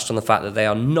just touched on the fact that they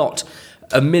are not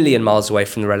a million miles away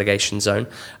from the relegation zone,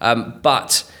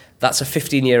 but that's a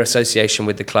 15-year association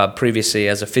with the club, previously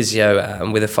as a physio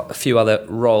and with a few other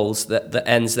roles that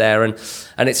ends there, and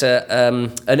it's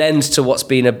an end to what's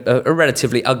been a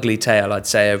relatively ugly tale, I'd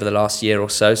say, over the last year or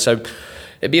so. So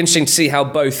it'd be interesting to see how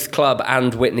both club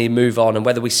and Whitney move on, and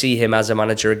whether we see him as a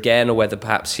manager again, or whether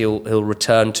perhaps he'll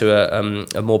return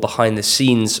to a more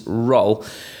behind-the-scenes role.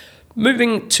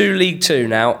 Moving to League Two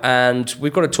now, and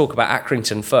we've got to talk about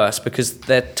Accrington first, because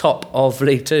they're top of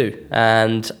League Two,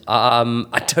 and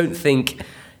I don't think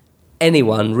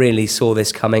anyone really saw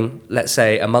this coming, let's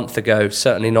say a month ago,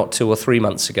 certainly not 2 or 3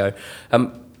 months ago.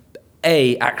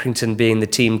 Accrington being the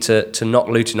team to knock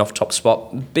Luton off top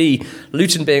spot. B,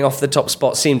 Luton being off the top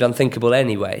spot seemed unthinkable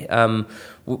anyway.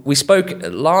 We spoke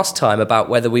last time about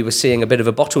whether we were seeing a bit of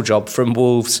a bottle job from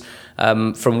Wolves,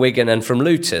 from Wigan and from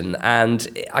Luton, and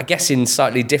I guess in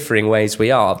slightly differing ways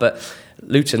we are, but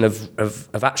Luton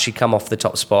have actually come off the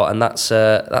top spot, and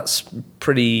that's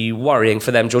pretty worrying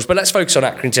for them, George. But let's focus on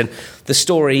Accrington, the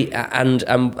story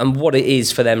and what it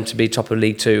is for them to be top of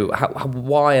League Two.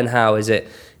 Why and how is it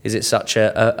such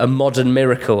a modern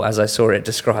miracle, as I saw it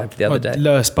described the other day?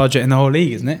 Lowest budget in the whole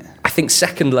league, isn't it? I think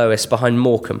second lowest behind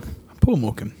Morecambe. Poor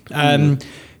Morecambe.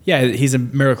 Yeah, he's a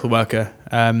miracle worker.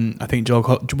 I think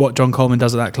what John Coleman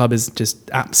does at that club is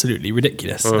just absolutely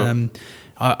ridiculous.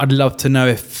 I'd love to know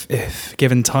if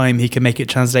given time he can make it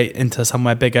translate into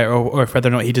somewhere bigger, or if whether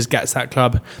or not he just gets that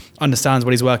club, understands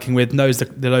what he's working with, knows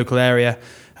the local area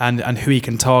and who he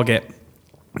can target.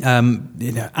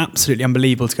 Absolutely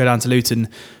unbelievable to go down to Luton.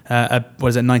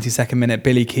 92nd minute,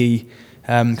 Billy Key,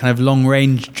 kind of long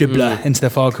range dribbler into the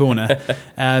far corner.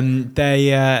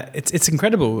 It's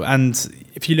incredible. And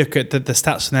if you look at the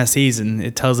stats from their season,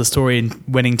 it tells the story in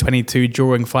winning 22,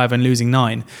 drawing 5 and losing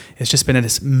 9. It's just been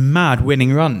this mad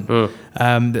winning run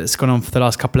that's gone on for the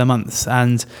last couple of months.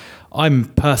 And I'm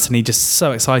personally just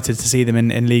so excited to see them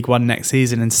in League One next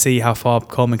season and see how far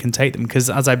Coleman can take them. Because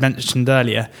as I mentioned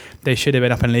earlier, they should have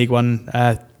been up in League One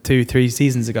 2-3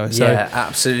 seasons ago. So yeah,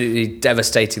 absolutely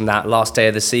devastating that last day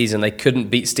of the season. They couldn't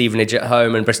beat Stevenage at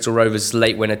home, and Bristol Rovers'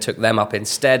 late winner took them up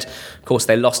instead. Of course,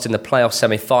 they lost in the playoff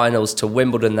semi-finals to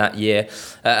Wimbledon that year.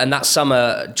 And that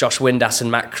summer, Josh Windass and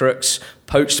Matt Crooks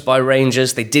poached by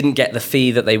Rangers. They didn't get the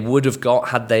fee that they would have got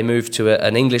had they moved to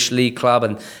an English league club,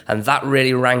 and that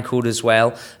really rankled as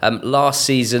well. Last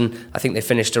season, I think they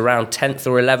finished around 10th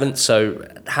or 11th, so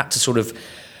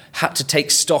had to take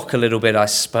stock a little bit, I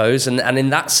suppose. And in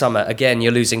that summer, again,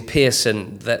 you're losing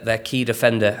Pearson, their key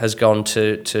defender, has gone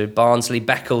to Barnsley,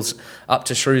 Beckles up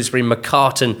to Shrewsbury,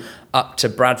 McCartan up to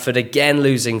Bradford, again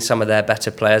losing some of their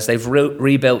better players. They've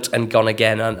rebuilt and gone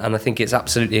again, and I think it's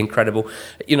absolutely incredible.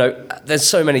 There's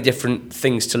so many different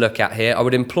things to look at here. I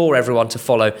would implore everyone to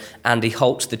follow Andy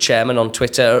Holt, the chairman, on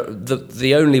Twitter.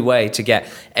 The only way to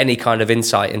get any kind of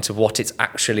insight into what it's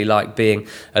actually like being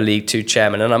a League Two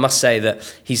chairman. And I must say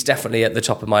that he's definitely at the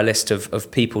top of my list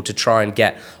of people to try and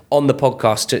get on the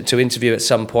podcast to interview at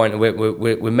some point.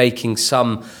 We're making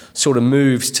some sort of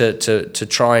moves to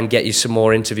try and get you some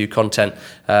more interview content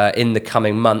in the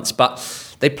coming months.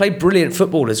 But they play brilliant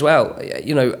football as well.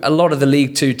 A lot of the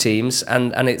League Two teams,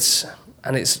 and it's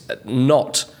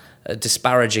not a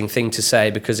disparaging thing to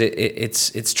say because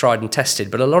it's tried and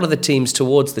tested. But a lot of the teams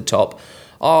towards the top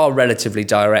are relatively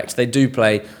direct. They do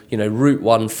play, Route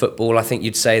 1 football. I think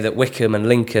you'd say that Wycombe and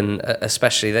Lincoln,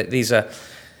 especially, that these are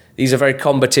very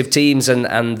combative teams,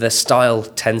 and the style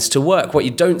tends to work. What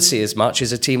you don't see as much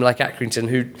is a team like Accrington,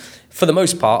 who, for the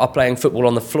most part, are playing football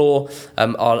on the floor,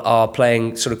 are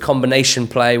playing sort of combination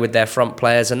play with their front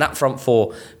players. And that front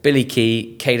four, Billy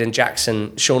Key, Caden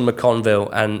Jackson, Sean McConville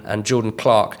and Jordan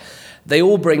Clark, they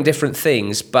all bring different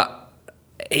things, but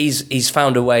he's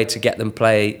found a way to get them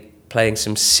playing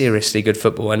some seriously good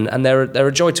football, and they're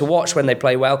a joy to watch when they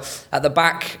play well. At the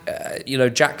back,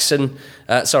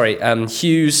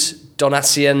 Hughes,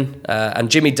 Donassian, and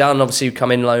Jimmy Dunn, obviously, who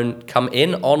come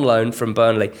in on loan from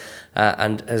Burnley,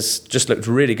 and has just looked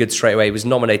really good straight away. He was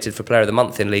nominated for Player of the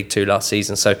Month in League Two last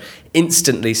season, so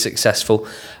instantly successful.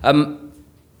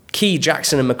 Key,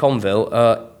 Jackson and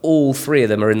McConville, all three of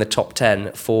them are in the top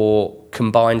 10 for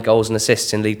combined goals and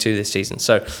assists in League Two this season.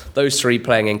 So those three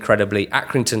playing incredibly.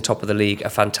 Accrington, top of the league, a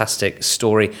fantastic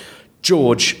story.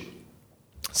 George,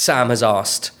 Sam has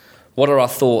asked, what are our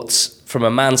thoughts from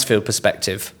a Mansfield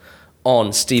perspective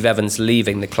on Steve Evans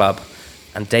leaving the club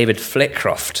and David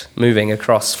Flitcroft moving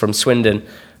across from Swindon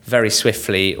very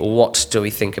swiftly? What do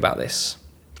we think about this?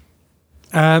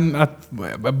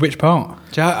 Which part?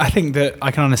 I think that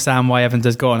I can understand why Evans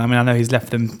has gone. I mean, I know he's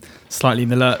left them slightly in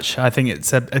the lurch. I think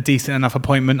it's a decent enough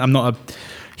appointment. I'm not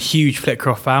a huge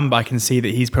Flitcroft fan, but I can see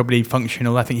that he's probably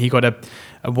functional. I think he got a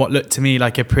what looked to me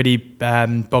like a pretty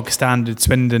bog standard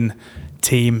Swindon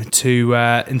team to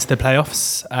into the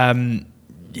playoffs.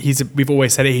 We've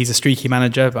always said it, he's a streaky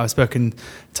manager. I've spoken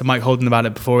to Mike Holden about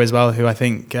it before as well, who I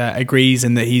think agrees,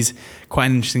 and that he's quite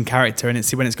an interesting character. And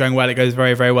when it's going well, it goes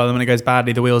very, very well, and when it goes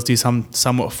badly, the wheels do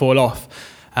somewhat fall off.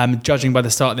 Judging by the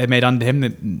start they've made under him,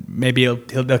 that maybe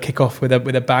they'll kick off with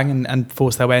a bang and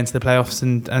force their way into the playoffs.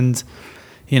 And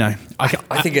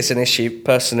I think it's an issue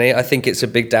personally. I think it's a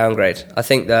big downgrade. I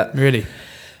think that really.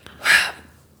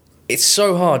 It's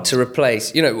so hard to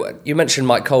replace. You mentioned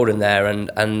Mike Holden there,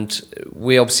 and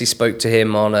we obviously spoke to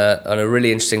him on a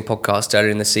really interesting podcast earlier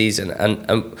in the season,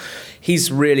 and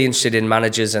he's really interested in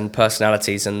managers and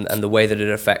personalities and the way that it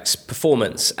affects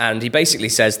performance. And he basically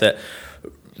says that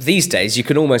these days you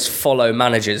can almost follow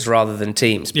managers rather than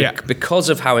teams, because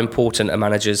of how important a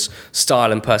manager's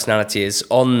style and personality is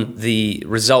on the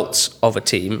results of a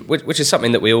team, which is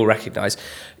something that we all recognise.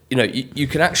 You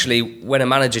can actually, when a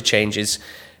manager changes,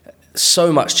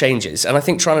 so much changes, and I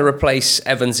think trying to replace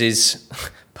Evans's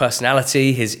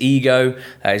personality, his ego,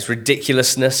 his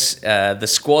ridiculousness, the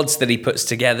squads that he puts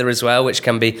together as well, which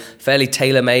can be fairly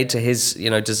tailor-made to his,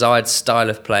 desired style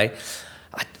of play.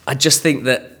 I just think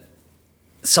that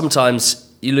sometimes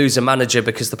you lose a manager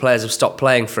because the players have stopped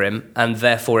playing for him, and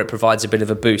therefore it provides a bit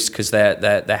of a boost because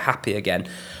they're happy again.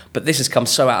 But this has come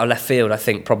so out of left field, I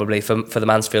think, probably for the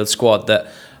Mansfield squad, that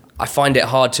I find it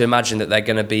hard to imagine that they're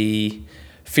going to be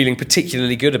feeling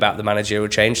particularly good about the managerial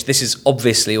change. This is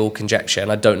obviously all conjecture,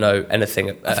 and I don't know anything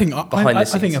behind the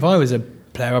scenes. I think if I was a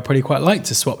player, I'd probably quite like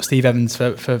to swap Steve Evans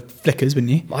for Flickers,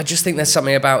 wouldn't you? I just think there's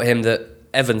something about him that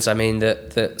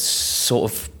that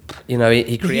sort of,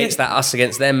 he creates that us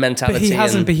against them mentality.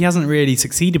 But he hasn't really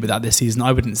succeeded with that this season,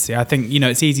 I wouldn't say. I think,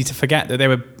 it's easy to forget that they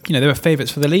were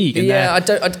favourites for the league.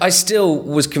 And I still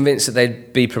was convinced that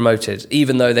they'd be promoted,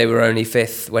 even though they were only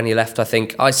 5th when he left. I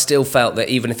think I still felt that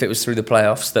even if it was through the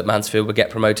playoffs that Mansfield would get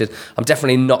promoted. I'm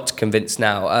definitely not convinced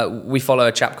now. We follow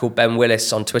a chap called Ben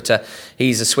Willis on Twitter.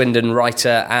 He's a Swindon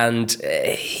writer, and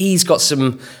he's got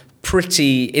some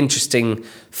pretty interesting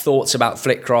thoughts about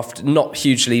Flitcroft, not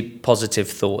hugely positive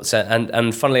thoughts,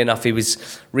 and funnily enough, he was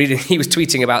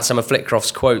tweeting about some of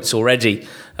Flitcroft's quotes already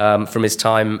from his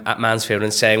time at Mansfield,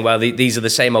 and saying, well, these are the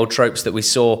same old tropes that we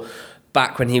saw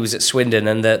back when he was at Swindon,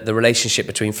 and the relationship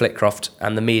between Flitcroft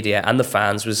and the media and the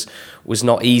fans was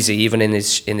not easy, even in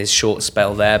his short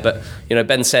spell there. But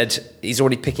Ben said he's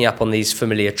already picking up on these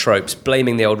familiar tropes,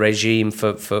 blaming the old regime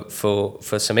for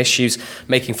some issues,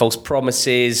 making false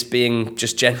promises, being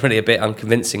just generally a bit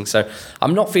unconvincing. So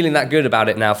I'm not feeling that good about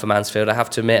it now for Mansfield, I have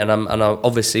to admit, and I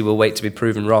obviously will wait to be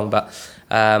proven wrong. But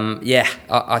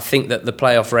I think that the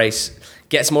playoff race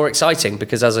gets more exciting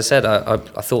because, as I said, I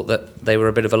thought that they were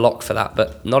a bit of a lock for that,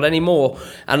 but not anymore.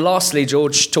 And lastly,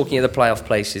 George, talking of the playoff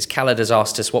places, Khaled has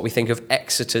asked us what we think of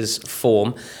Exeter's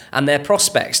form and their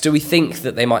prospects. Do we think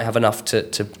that they might have enough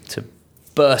to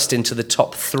burst into the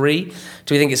top 3?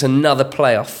 Do we think it's another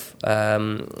playoff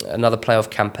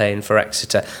campaign for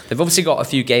Exeter? They've obviously got a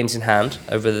few games in hand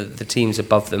over the teams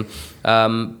above them,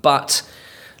 but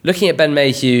looking at Ben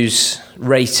Mayhew's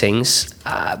ratings,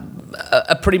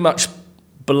 a pretty much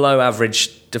below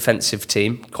average defensive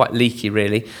team, quite leaky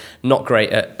really, not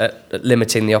great at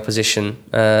limiting the opposition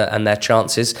and their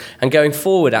chances, and going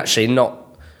forward actually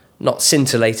not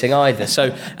scintillating either. So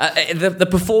the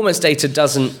performance data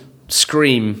doesn't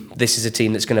scream this is a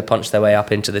team that's going to punch their way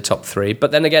up into the top 3,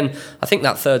 but then again I think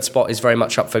that 3rd spot is very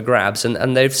much up for grabs,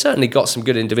 and they've certainly got some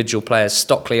good individual players.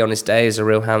 Stockley on his day is a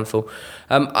real handful.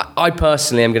 I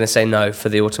personally am going to say no for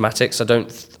the automatics.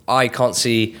 I can't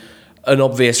see an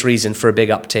obvious reason for a big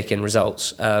uptick in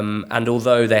results, and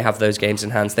although they have those games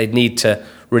in hand, they'd need to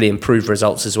really improve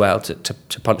results as well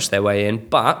to punch their way in.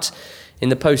 But in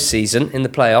the postseason, in the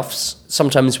playoffs,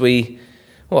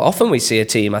 often we see a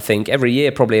team, I think every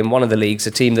year probably in one of the leagues,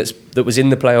 a team that was in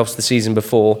the playoffs the season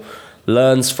before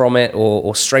learns from it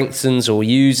or strengthens or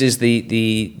uses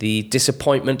the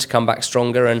disappointment to come back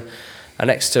stronger, and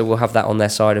Exeter will have that on their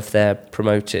side if they're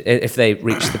promoted, if they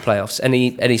reach the playoffs.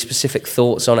 Any specific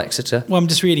thoughts on Exeter? Well, I'm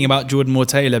just reading about Jordan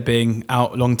Moore-Taylor being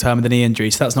out long-term with a knee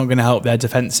injury, so that's not going to help their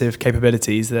defensive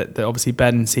capabilities. That obviously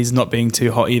Ben sees not being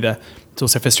too hot either. It's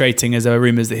also frustrating as there are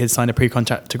rumours that he'd signed a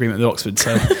pre-contract agreement with Oxford.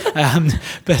 So,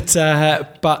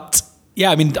 but yeah,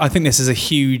 I mean, I think this is a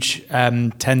huge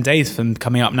 10 days from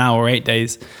coming up now, or 8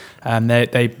 days.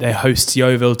 They host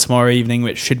Yeovil tomorrow evening,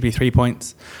 which should be 3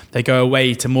 points. They go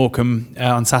away to Morecambe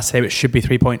on Saturday, which should be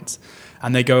 3 points.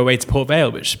 And they go away to Port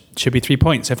Vale, which should be 3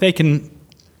 points. So if they can,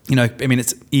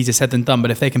 it's easier said than done,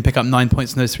 but if they can pick up 9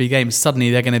 points in those 3 games, suddenly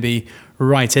they're going to be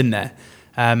right in there.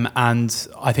 And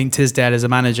I think Tisdale is a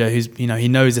manager who's, he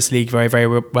knows this league very, very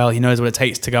well. He knows what it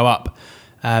takes to go up.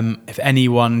 If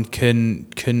anyone can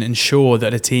ensure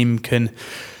that a team can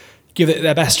give it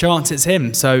their best chance, it's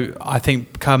him. So I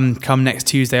think come next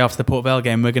Tuesday after the Port Vale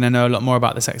game, we're going to know a lot more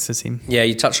about this Exeter team. Yeah,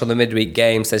 you touched on the midweek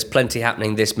games. There's plenty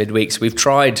happening this midweek, so we've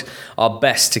tried our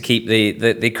best to keep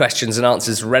the questions and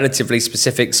answers relatively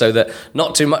specific so that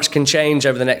not too much can change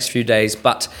over the next few days,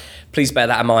 but please bear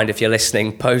that in mind if you're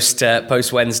listening post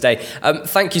Wednesday.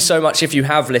 Thank you so much if you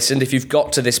have listened. If you've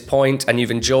got to this point and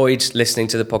you've enjoyed listening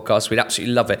to the podcast, we'd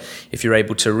absolutely love it if you're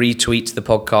able to retweet the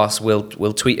podcast.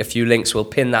 We'll tweet a few links. We'll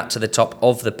pin that to the top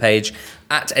of the page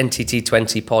at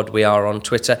NTT20pod. We are on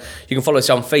Twitter. You can follow us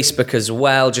on Facebook as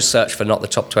well. Just search for Not the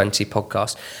Top 20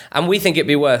 Podcast. And we think it'd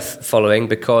be worth following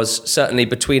because certainly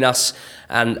between us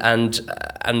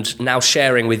and now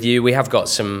sharing with you, we have got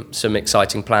some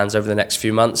exciting plans over the next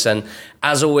few months. And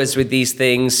as always with these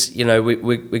things, we're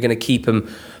going to keep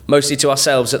them mostly to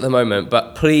ourselves at the moment.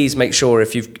 But please make sure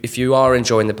if you are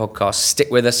enjoying the podcast, stick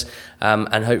with us,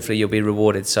 and hopefully you'll be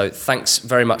rewarded. So thanks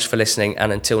very much for listening,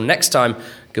 and until next time,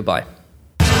 goodbye.